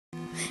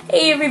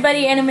Hey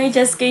everybody, Anime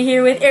Jessica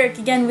here with Eric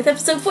again with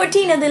episode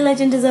 14 of The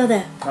Legend of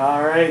Zelda.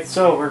 Alright,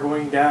 so we're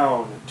going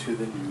down to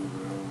the new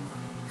room.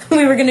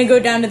 We were gonna go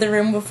down to the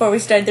room before we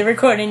started the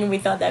recording and we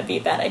thought that'd be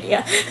a bad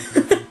idea.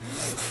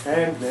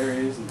 And there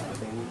is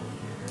nothing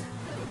here.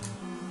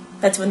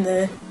 That's when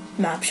the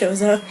map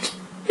shows up.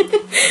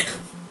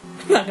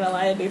 I'm not gonna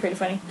lie, that'd be pretty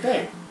funny.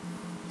 Okay,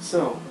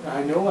 so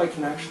I know I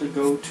can actually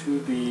go to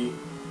the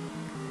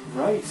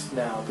right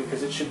now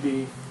because it should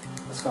be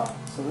a spot.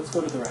 So let's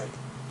go to the right.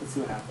 Let's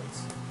see what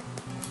happens.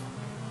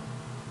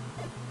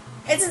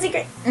 It's a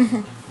secret!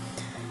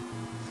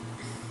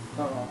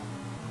 Uh-oh.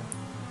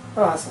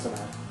 Oh, that's not so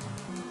bad.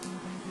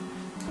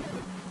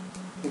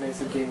 Be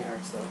nice and gaming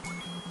hearts though.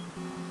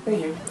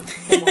 Thank you.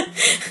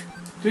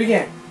 Do it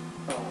again.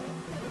 Oh.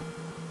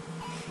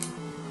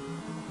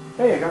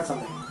 Hey, I got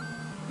something.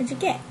 What'd you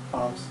get?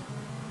 Bombs.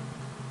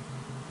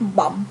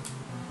 Bum.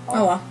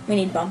 Oh well, we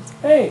need bums.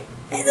 Hey!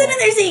 It's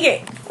another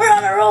secret! We're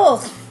on a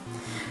roll!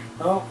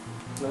 Oh,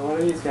 no one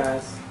of these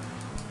guys.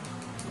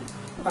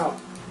 Ow.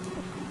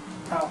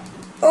 Ow.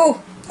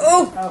 Oh!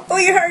 Oh! Ow. Oh,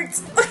 your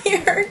hearts! Oh,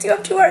 your hearts! You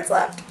have 2 hearts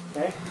left.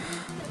 Okay.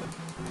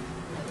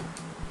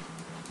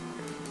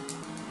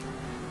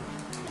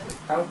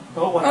 Ow.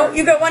 Oh, 1 Oh, heart.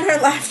 you got 1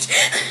 heart left.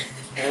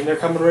 And they're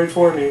coming right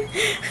for me.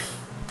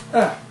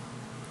 Ah.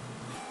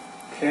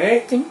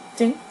 Okay. Ding,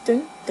 ding,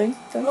 ding, ding,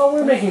 ding. Well,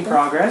 we're making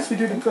progress. We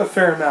did a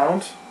fair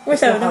amount. We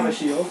still Without have a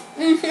shield.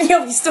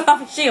 Yeah, we still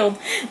have a shield.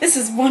 This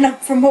is 1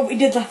 up from what we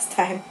did last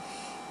time.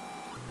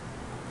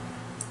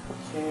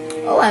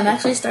 Okay. Oh, I'm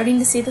actually starting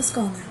to see the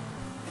skull now.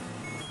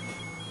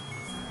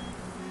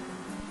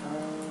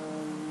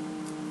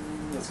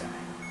 This guy.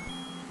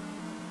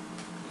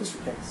 Just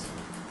for kicks.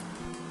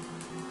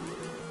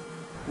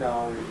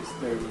 No,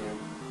 they're new.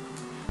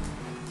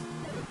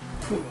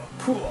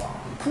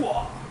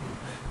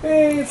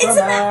 Hey, it's the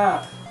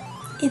map!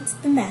 It's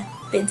the map.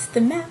 It's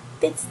the map.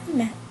 It's the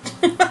map.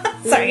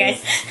 Sorry,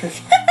 guys.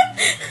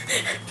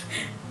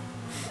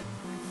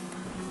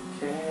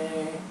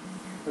 Okay.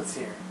 What's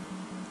here?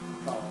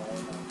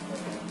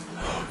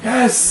 Oh,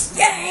 yes!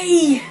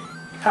 Yay!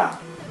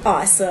 Ha!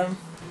 Awesome.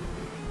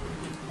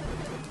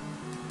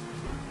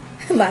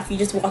 Laugh, you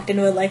just walked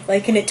into a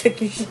lifelike and it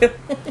took your shield.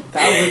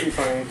 That would be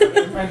funny.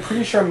 I'm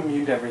pretty sure I'm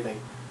immune to everything.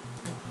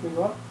 Can we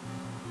go up?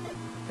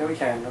 Yeah, we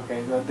can.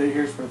 Okay,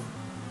 here's for...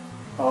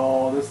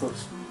 Oh, this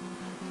looks...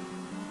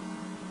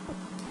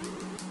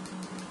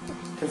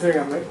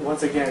 Considering I'm,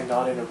 once again,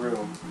 not in a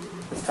room,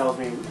 this tells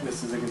me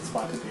this is a good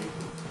spot to be.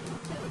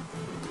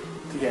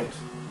 To get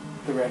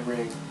the red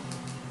ring.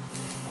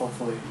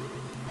 Hopefully.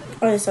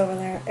 Or the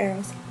silver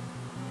arrows.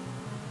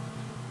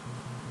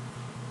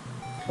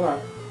 Come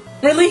on.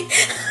 Really?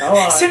 Come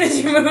on. As soon as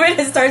you move it,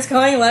 it starts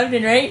going left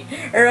and right?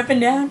 Or up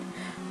and down?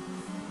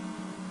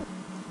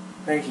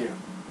 Thank you.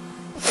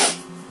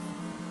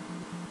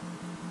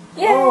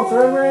 Yeah. Oh,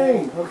 third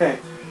ring! Okay.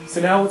 So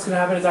now what's going to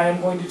happen is I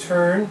am going to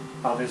turn,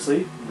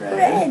 obviously,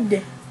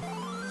 red.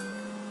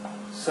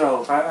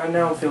 So, I'm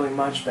now feeling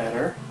much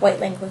better. White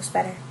Link looks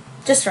better.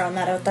 Just throwing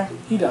that out there.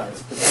 He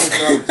does, but he's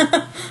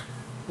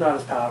not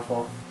as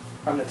powerful.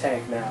 I'm the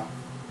tank now.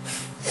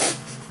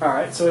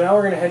 Alright, so now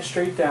we're going to head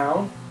straight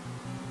down.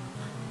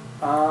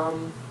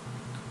 I'm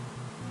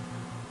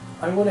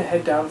going to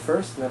head down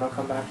first, and then I'll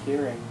come back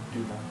here and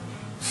do that.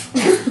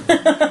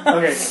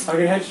 Okay, I'm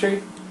going to head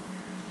straight...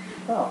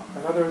 Oh, I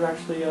thought there was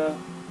actually a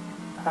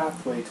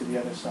pathway to the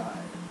other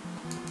side.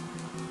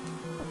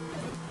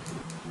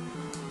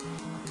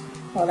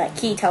 Well, that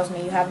key tells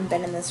me you haven't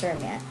been in this room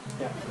yet.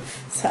 Yeah.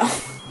 So,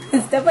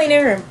 it's definitely a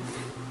new room.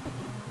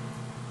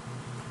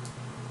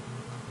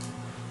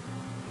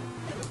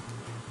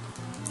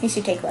 You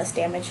should take less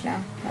damage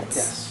now. That's...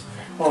 Yes.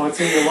 Well, it's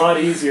going to be a lot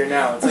easier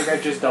now. It's like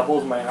I've just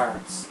doubled my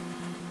hearts.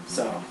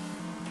 So,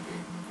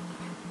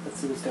 let's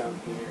see what's down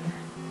here.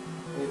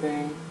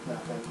 Anything?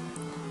 Nothing.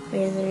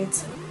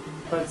 Wizards.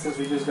 But since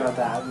we just got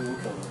that, we will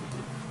kill them.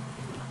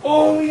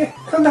 Oh, yeah!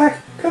 Come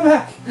back! Come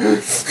back!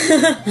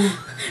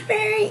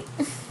 Fairy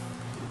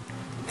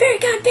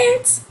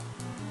godparents!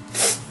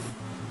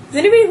 Does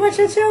anybody watch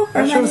that show?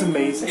 That show was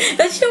amazing.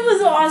 That show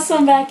was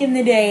awesome back in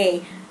the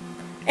day.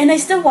 And I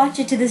still watch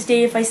it to this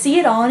day. If I see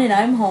it on and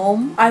I'm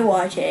home, I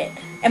watch it.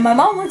 And my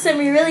mom looks at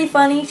me really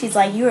funny. She's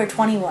like, "You are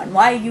 21.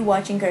 Why are you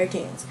watching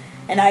cartoons?"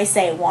 And I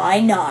say, "Why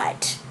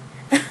not?"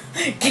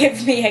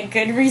 Give me a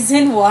good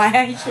reason why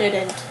I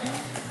shouldn't.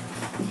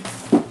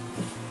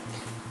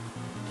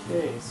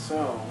 Okay, so,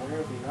 where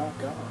have we not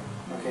gone?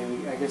 Okay,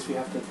 I guess we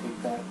have to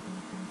take that.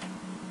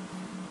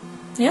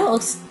 You know,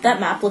 that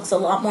map looks a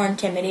lot more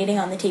intimidating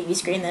on the TV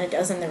screen than it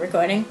does in the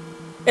recording.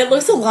 It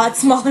looks a lot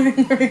smaller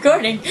in the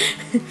recording.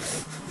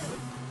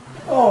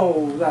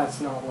 Oh, that's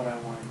not what I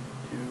wanted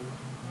to do.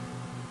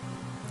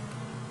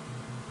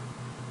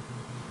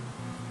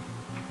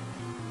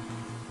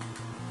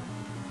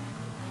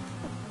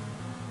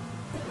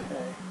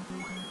 Okay.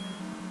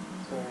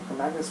 So we're going to come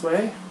back this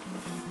way.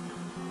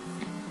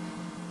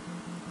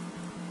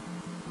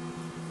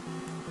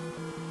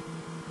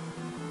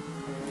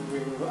 And we're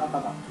going to go up,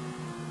 up, up.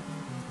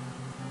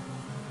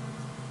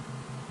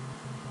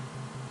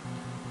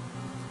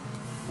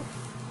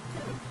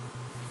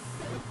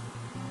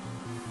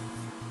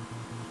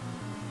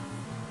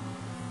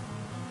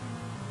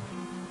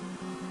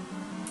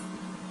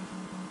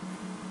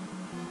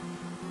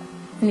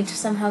 We need to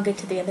somehow get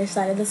to the other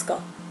side of the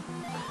skull.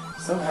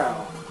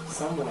 Somehow,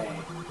 some way.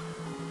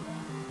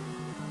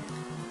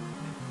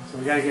 So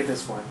we gotta get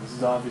this one. This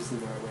is obviously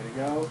the right way to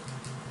go.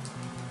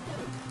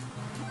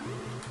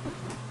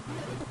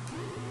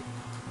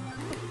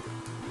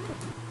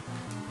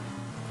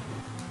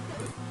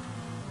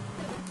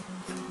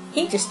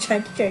 He just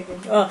tried to charge it.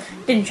 Oh,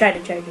 didn't try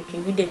to charge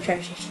it. We did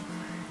charge it.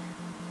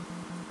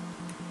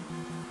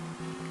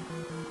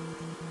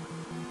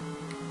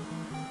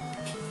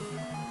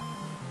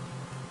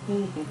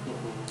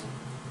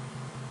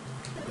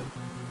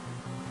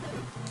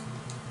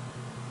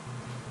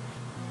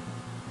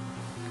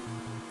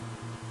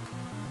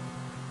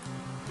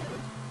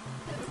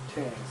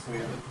 Okay, so we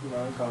have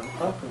not gone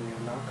up and we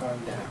have not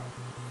gone down.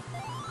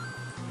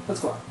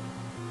 Let's go up.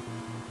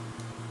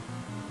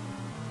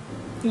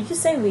 You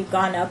just say we've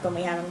gone up and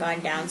we haven't gone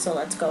down, so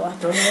let's go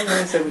up. No,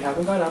 I said we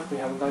haven't gone up, we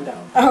haven't gone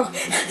down. Oh,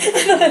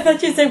 I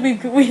thought you said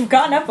we've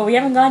gone up but we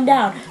haven't gone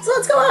down, so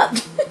let's go up.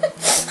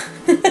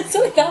 That's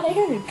what I thought I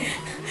heard.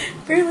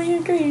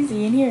 Really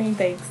crazy and hearing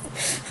things.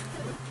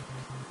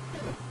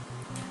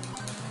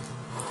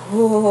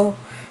 Oh.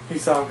 He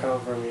saw him coming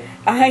for me.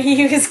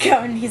 He was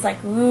coming. He's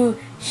like, ooh,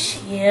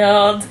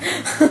 shield.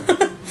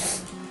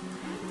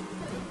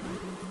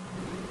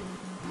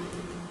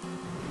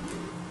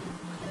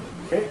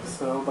 Okay,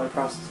 so by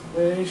process of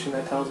elimination,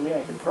 that tells me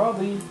I can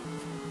probably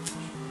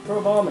throw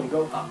a bomb and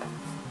go up.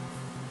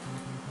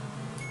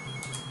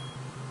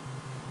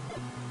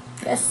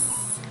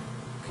 Yes.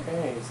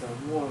 Okay, so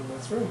one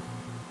less room.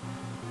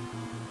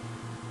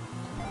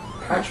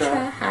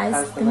 Patra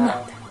has the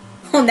map. map.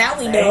 Well, now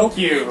we know. Thank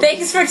you.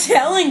 Thanks for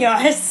telling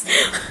us.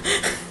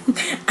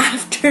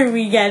 After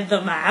we get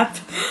the map.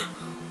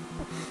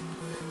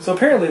 So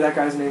apparently that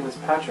guy's name was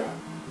Patra.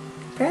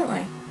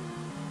 Apparently.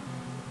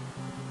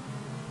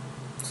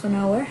 So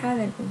now where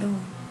haven't we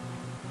gone?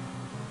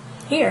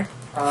 Here.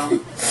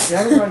 If you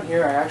haven't gone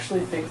here, I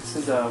actually think this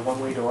is a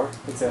one-way door.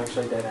 It's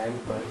actually a dead end,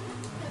 but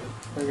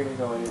we're gonna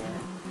go anywhere.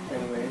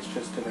 Anyways,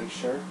 just to make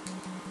sure.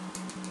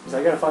 Because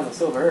I gotta find the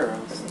silver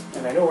arrows.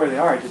 And I know where they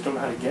are, I just don't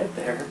know how to get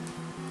there.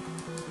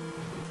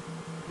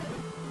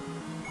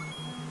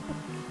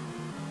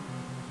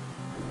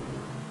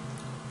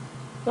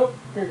 Oh,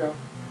 here you go.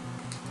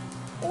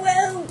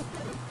 Well.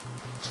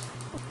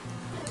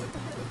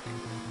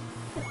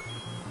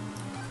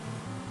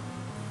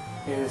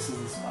 Yeah, this is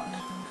the spot.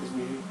 Because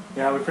we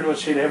pretty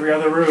much hit every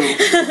other room.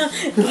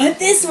 But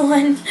this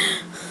one.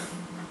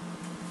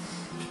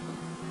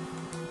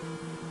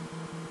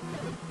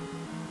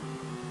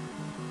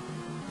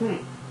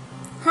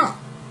 Huh.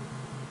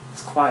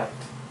 It's quiet.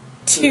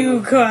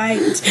 Too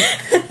quiet.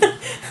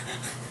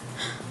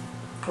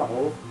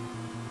 Oh.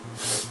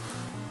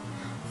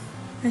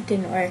 That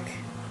didn't work.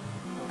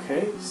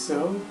 Okay,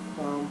 so,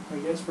 I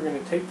guess we're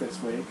gonna take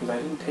this way, because I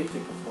didn't take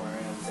it before,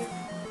 I don't think.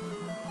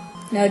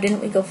 No,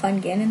 didn't we go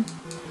find Ganon?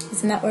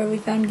 Isn't that where we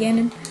found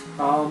Ganon?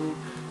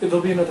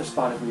 There'll be another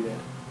spot if we did.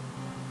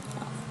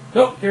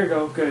 Nope, here we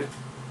go, good.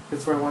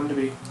 That's where I wanted to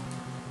be.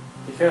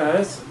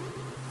 Because,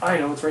 I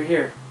know it's right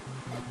here.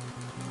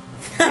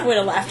 I would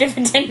have laughed if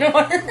it didn't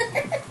work.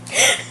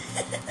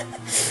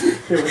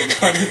 Here we go.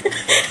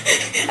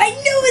 I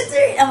knew it's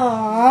right.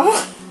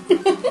 Aww.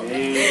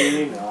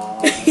 Maybe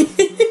not.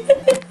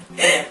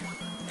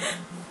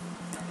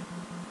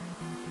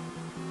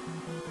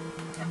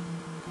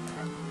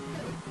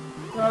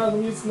 Ah, the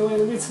mute's in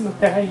the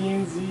way, I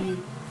can't see.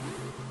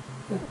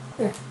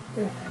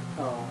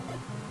 Oh.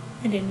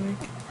 It didn't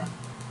work.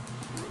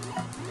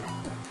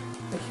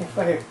 I can't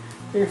fire.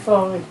 You're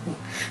following me.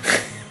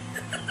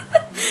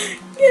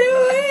 Get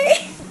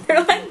away!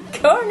 They're like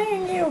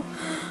cornering you.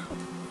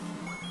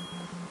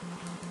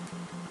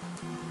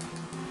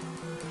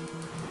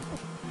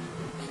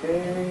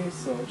 Okay,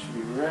 so it should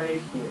be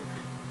right here.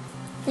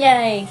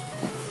 Yay!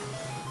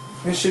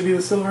 This should be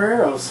the silver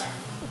arrows.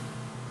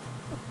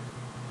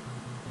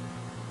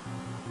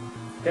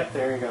 Yep,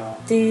 there you go.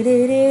 Do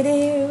do do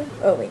do.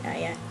 Oh wait, not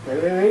yet.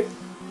 Wait.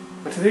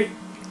 1, 2, 3.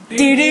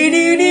 Do do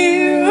do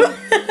do.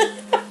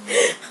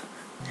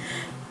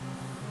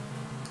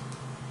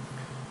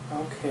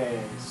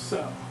 Okay,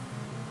 so.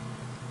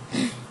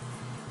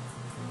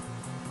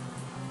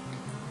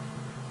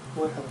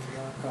 What have we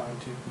not gone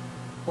to?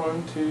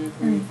 1, 2,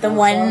 3. The 4,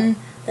 one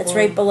 5. that's 1,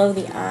 right below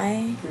the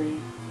eye. 3,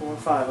 4,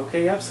 5.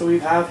 Okay, yep, so we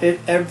have hit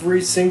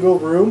every single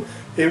room.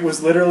 It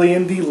was literally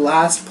in the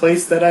last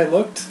place that I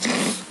looked.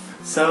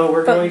 So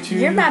we're going to...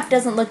 Your map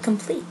doesn't look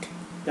complete.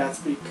 That's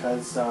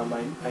because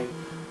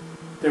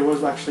there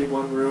was actually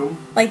one room.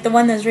 Like the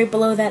one that's right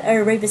below that,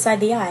 or right beside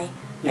the eye.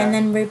 Yeah. And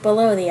then right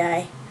below the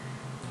eye.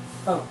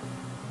 Oh.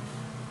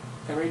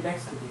 And right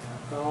next to the eye.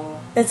 Oh.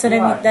 That's what I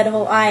mean. That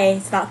whole eye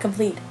is not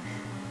complete.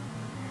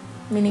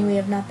 Meaning we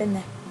have not been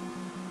there.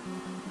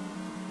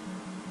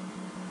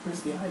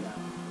 Where's the eye now?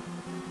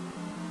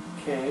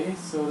 Okay,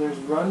 so there's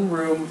one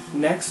room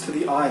next to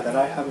the eye that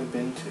I haven't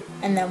been to.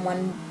 And then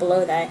one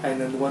below that.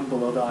 And then the one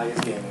below the eye is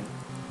Ganon.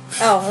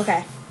 Oh,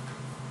 okay.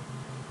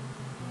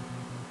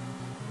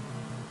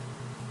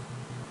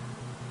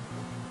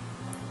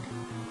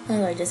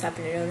 Oh, I just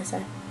happened to notice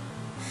that.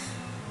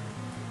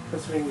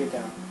 Let's see if we can get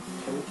down.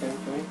 Can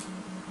we?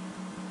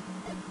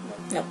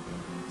 No. Nope.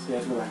 So you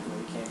have to go back to where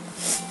we came.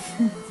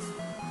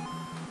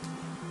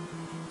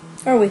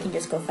 Or we can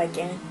just go fight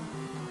Ganon.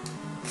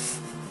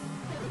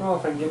 Well,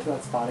 if I can get to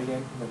that spot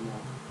again, then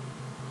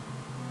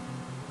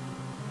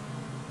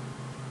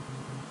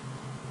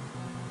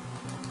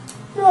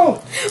no.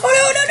 No! Oh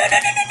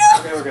no!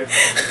 Okay, we're good.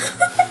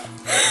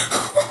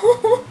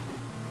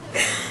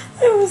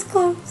 It was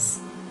close.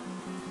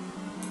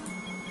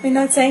 We're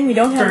not saying we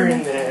don't have Burn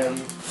enough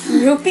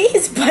them.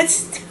 rupees, but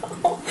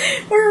still,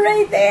 we're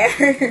right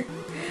there.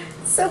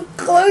 So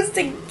close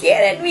to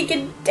get it, we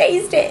can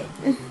taste it.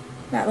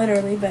 Not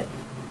literally, but.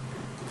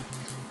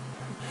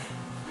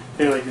 I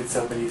feel like, did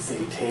somebody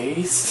say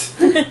taste?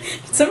 Did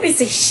somebody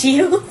say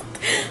shield?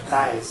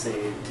 I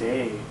say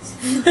taste.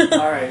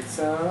 Alright,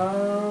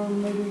 so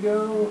maybe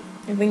go.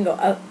 If we can go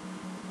up.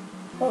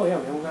 Oh yeah,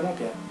 we haven't gone up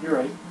yet. You're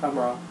right. I'm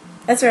wrong.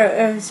 That's what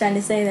I was trying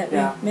to say, that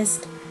Yeah. we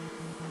missed.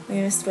 We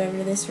missed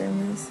whatever this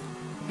room is.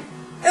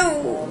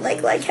 Oh,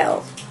 like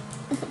hell.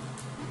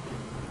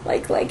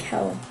 like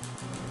hell.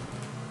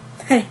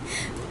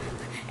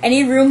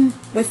 Any room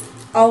with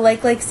all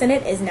likes in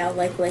it is now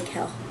like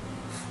hell.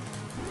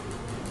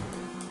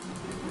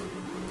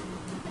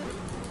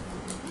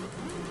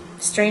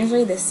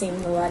 Strangely, this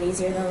seemed a lot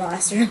easier than the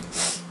last room.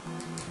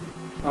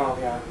 Oh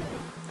yeah,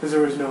 because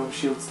there was no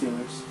shield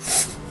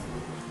stealers.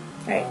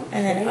 Right,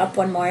 and then up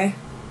one more.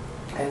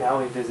 And now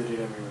we visited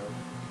every room.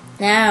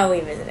 Now we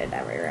visited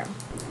every room.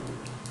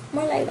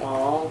 More like it.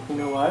 Oh, you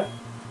know what?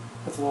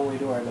 That's a one-way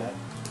door, I bet.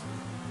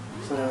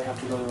 So now we have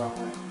to go the wrong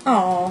way.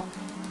 Aww.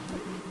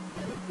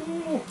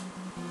 Yeah.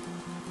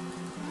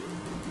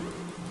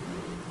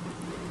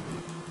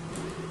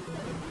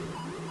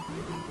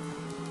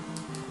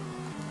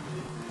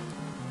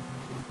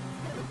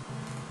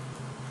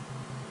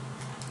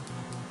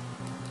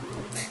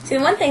 See,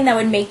 the one thing that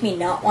would make me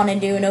not want to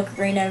do an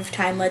Ocarina of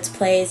Time Let's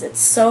Play is it's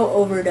so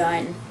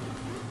overdone.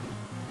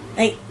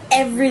 Like,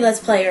 every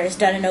Let's Player has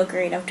done an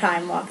Ocarina of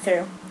Time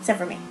walkthrough, except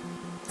for me.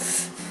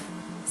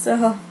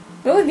 So,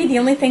 what would be the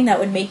only thing that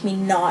would make me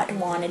not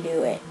want to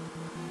do it?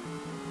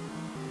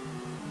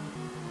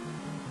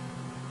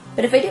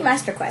 But if I do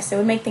Master Quest, it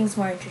would make things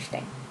more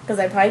interesting. Because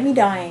I'd probably be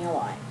dying a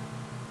lot.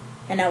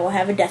 And I will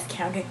have a death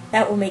counter.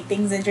 That will make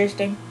things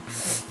interesting.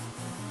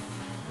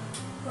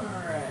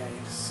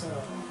 Alright, so...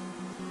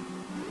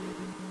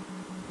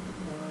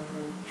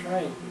 try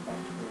and get back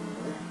to where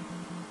we were.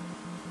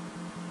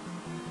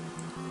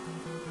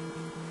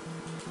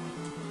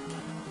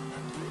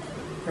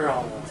 You're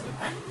all ones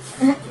back.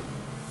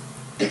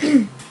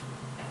 Okay.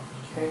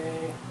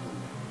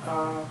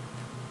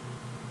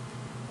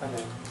 And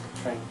then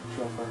try and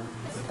go for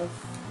stuff.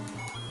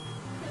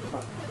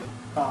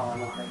 Oh,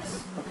 no hearts.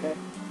 Okay.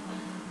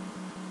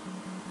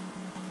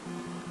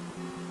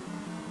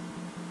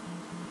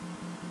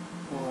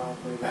 Well, I'll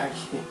be back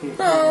here.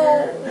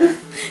 Oh.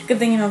 Good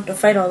thing you don't have to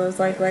fight all those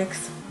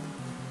likes.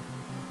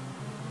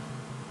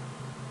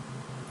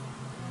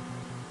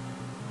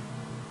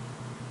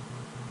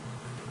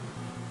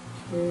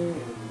 Okay.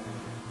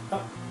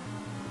 Oh.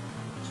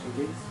 Just in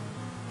case.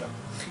 No.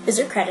 Is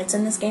there credits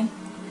in this game?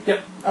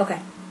 Yep. Okay.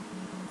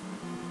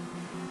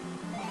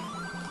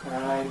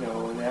 I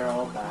know, and they're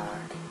all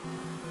back.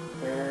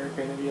 They're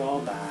gonna be all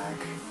back.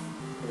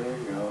 There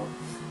we go.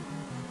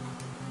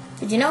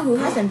 Did you know who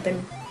hasn't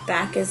been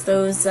back is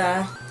those,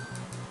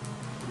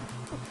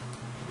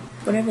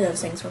 whatever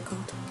those things were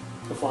called.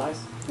 The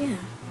flies? Yeah.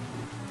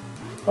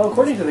 Well,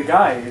 according to the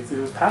guy, it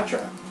was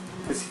Patra.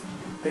 Because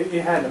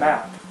it had the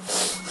map.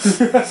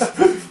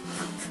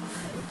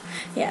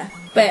 Yeah.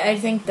 But I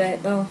think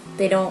that, though,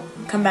 they don't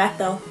come back,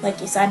 though, like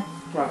you said.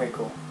 Okay,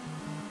 cool.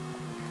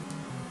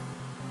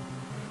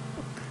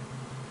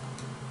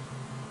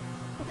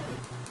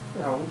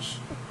 Ouch.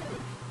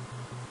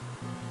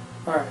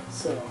 Alright,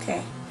 so...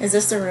 Okay. Is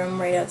this the room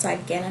right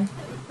outside Ganon?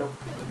 Nope.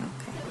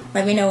 Okay.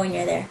 Let me know when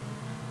you're there.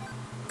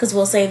 Because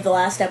we'll save the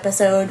last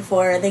episode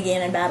for the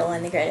Ganon battle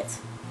and the credits.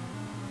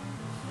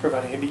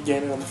 Providing I beat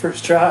Ganon on the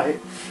first try.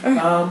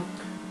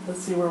 Let's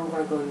see where we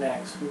want to go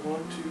next. We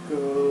want to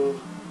go...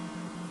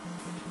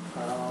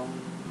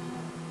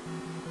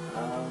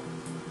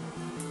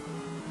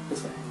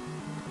 this way.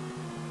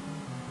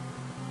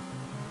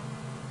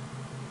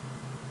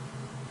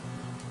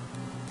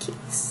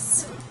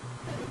 Keys.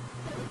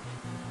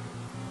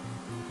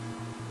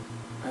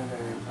 And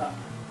then up.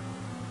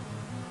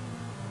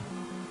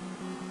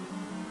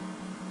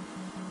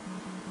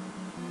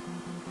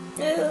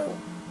 Ew.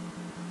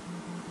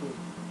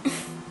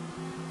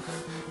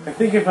 I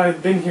think if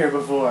I've been here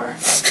before.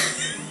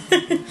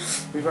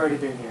 We've already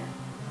been here.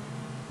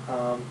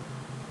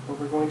 What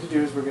we're going to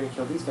do is we're going to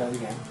kill these guys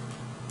again.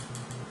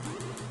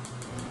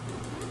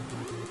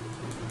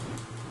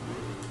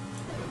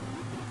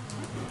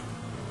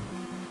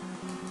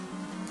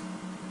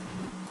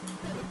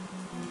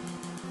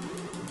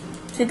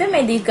 See, they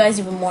made these guys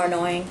even more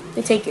annoying.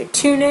 They take your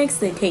tunics,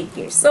 they take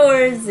your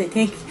swords, they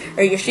take,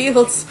 or your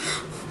shields.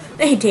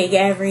 They take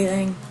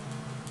everything.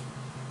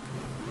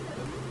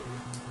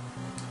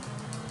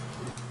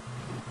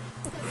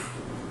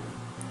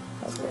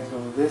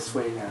 this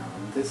way now,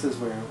 and this is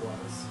where it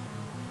was.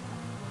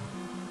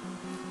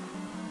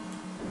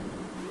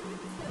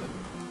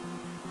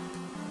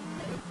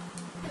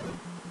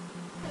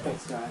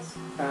 Thanks, guys.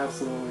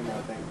 Absolutely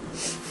nothing.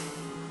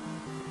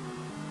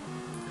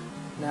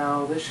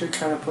 Now, this should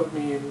kind of put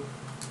me in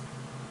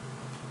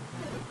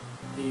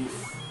the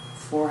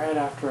forehead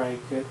after I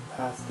get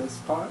past this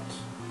spot,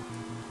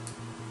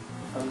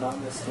 if I'm not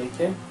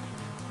mistaken.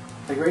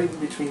 Like right in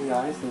between the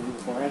eyes and the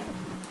forehead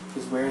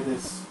is where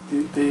these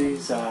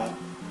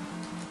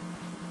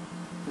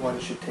one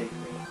should take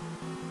me.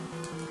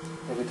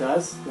 If it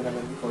does, then I'm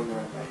going the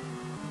right way.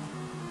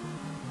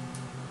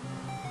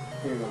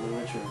 Here you go,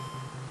 moment of truth.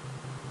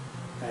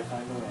 I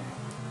find the way.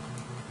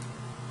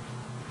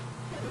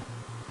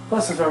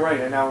 Plus, if I'm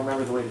right, I now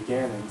remember the way to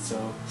Ganon,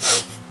 so...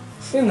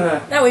 In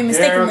the... That we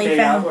mistakenly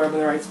found. Yeah, I'm in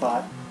the right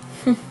spot.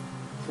 So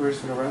we're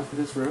just going to run through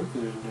this room,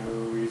 because there's no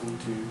reason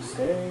to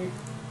stay.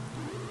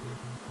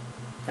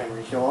 And we're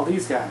going to kill all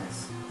these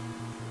guys.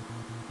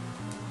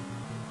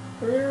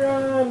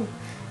 Run!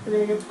 We're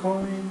going to get the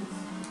coins.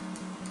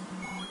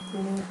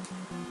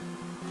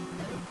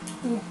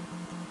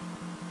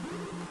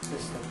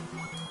 This thing.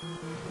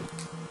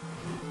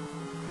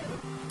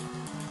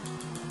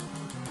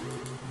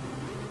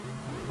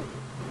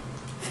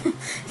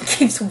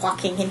 Keeps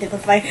walking into the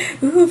fire.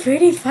 Ooh,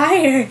 pretty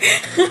fire.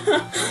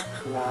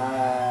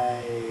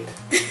 Right.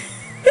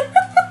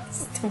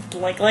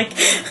 like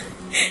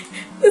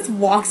this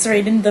walks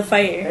right into the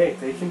fire. Hey,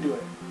 they can do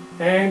it.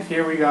 And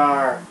here we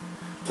are.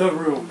 The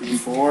room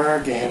before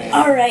Ganon.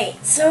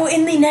 Alright, so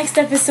in the next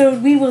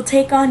episode we will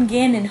take on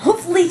Ganon,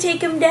 hopefully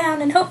take him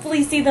down, and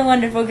hopefully see the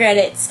wonderful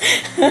credits.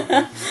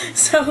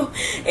 So,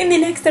 in the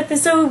next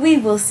episode we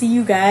will see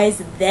you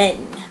guys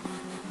then.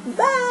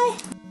 Bye!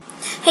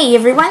 Hey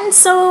everyone,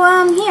 so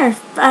here,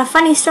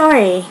 funny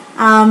story.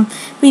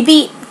 We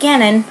beat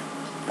Ganon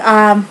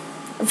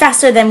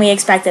faster than we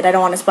expected. I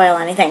don't want to spoil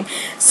anything.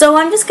 So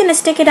I'm just gonna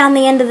stick it on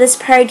the end of this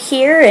part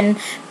here and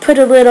put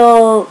a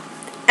little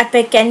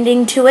epic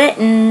ending to it,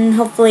 and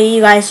hopefully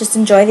you guys just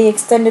enjoy the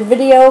extended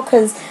video,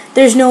 because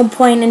there's no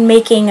point in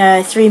making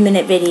a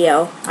 3-minute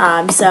video.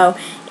 So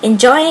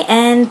enjoy,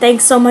 and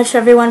thanks so much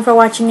everyone for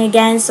watching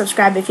again.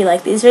 Subscribe if you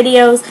like these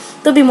videos.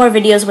 There'll be more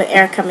videos with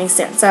Eric coming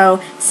soon,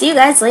 so see you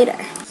guys later.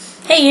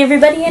 Hey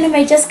everybody,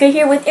 Anime Jessica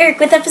here with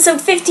Eric with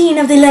episode 15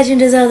 of The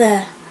Legend of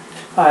Zelda.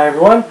 Hi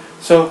everyone.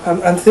 So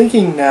I'm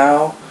thinking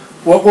now,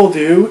 what we'll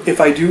do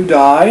if I do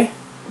die,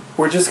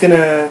 we're just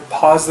gonna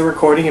pause the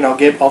recording and I'll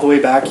get all the way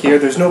back here.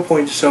 There's no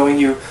point showing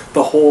you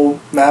the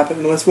whole map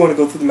unless we want to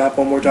go through the map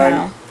one more time.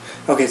 No.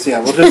 Okay, so yeah,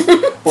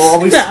 we'll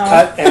always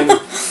cut, and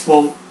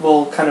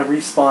we'll kind of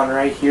respawn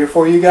right here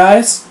for you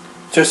guys,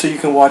 just so you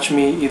can watch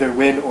me either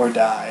win or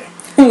die.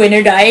 Win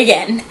or die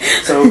again.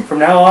 So from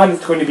now on,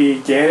 it's going to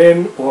be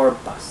Ganon or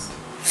bust.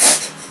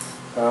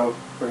 So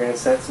we're gonna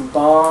set some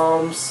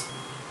bombs,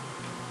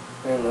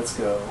 and let's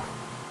go.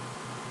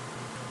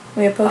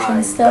 We have potions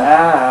I'm still?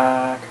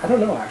 back. I don't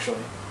know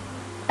actually.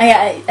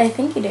 I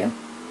think you do.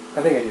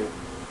 I think I do.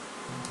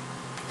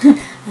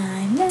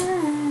 I'm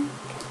back.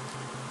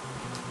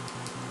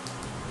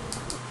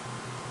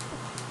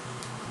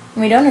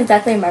 We don't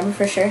exactly remember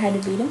for sure how to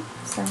beat him,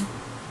 so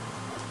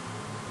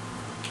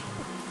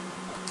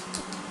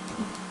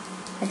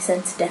I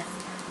sense death.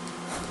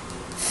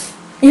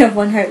 You have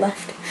 1 heart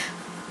left.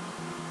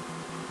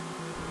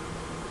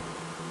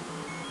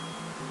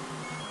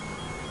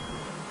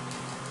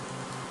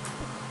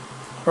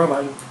 Wrong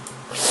button.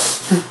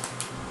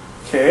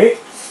 Okay.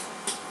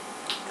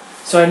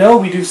 So I know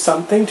we do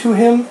something to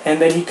him,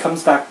 and then he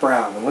comes back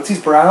brown. And once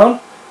he's brown,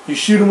 you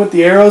shoot him with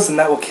the arrows, and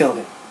that will kill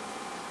him.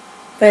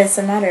 But it's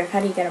a matter of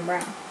how do you get him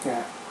brown.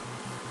 Yeah.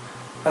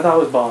 I thought it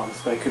was bombs,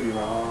 but I could be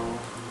wrong.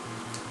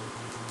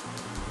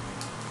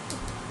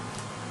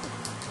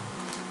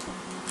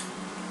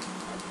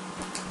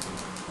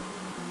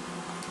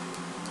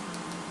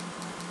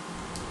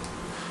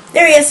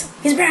 There he is!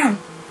 He's brown!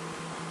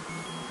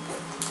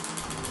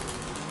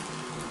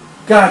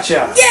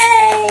 Gotcha!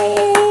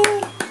 Yay!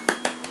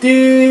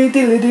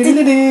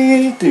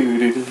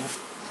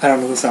 I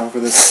don't know the sound for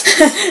this.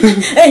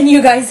 And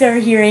you guys are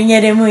hearing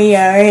it and we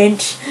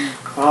aren't.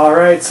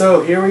 Alright,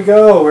 so here we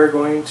go. We're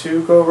going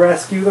to go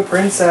rescue the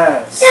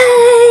princess.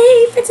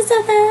 Yay! Princess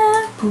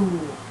Zelda! Boo.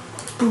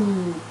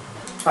 Boo.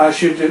 Just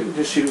shoot it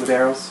with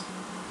arrows.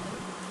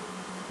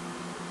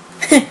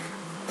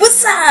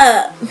 What's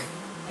up?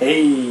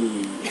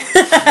 Hey.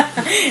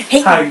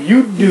 Hey. How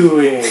you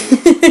doing?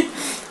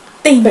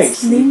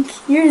 Thanks, Link.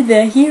 You're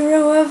the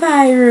hero of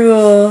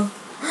Hyrule.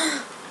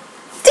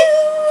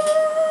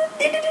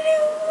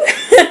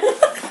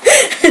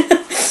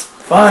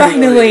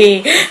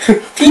 Finally.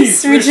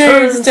 Peace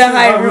returns to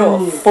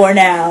Hyrule for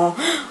now.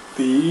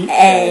 The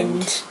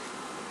end.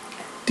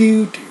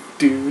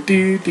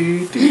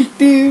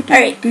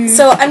 Alright,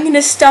 so I'm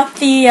gonna stop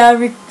the,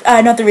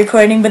 not the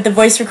recording, but the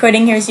voice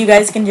recording here so you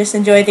guys can just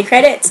enjoy the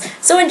credits.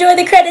 So enjoy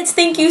the credits.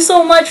 Thank you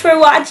so much for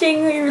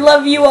watching. We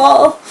love you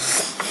all.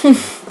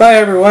 Bye,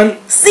 everyone.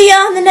 See ya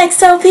on the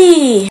next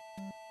LP.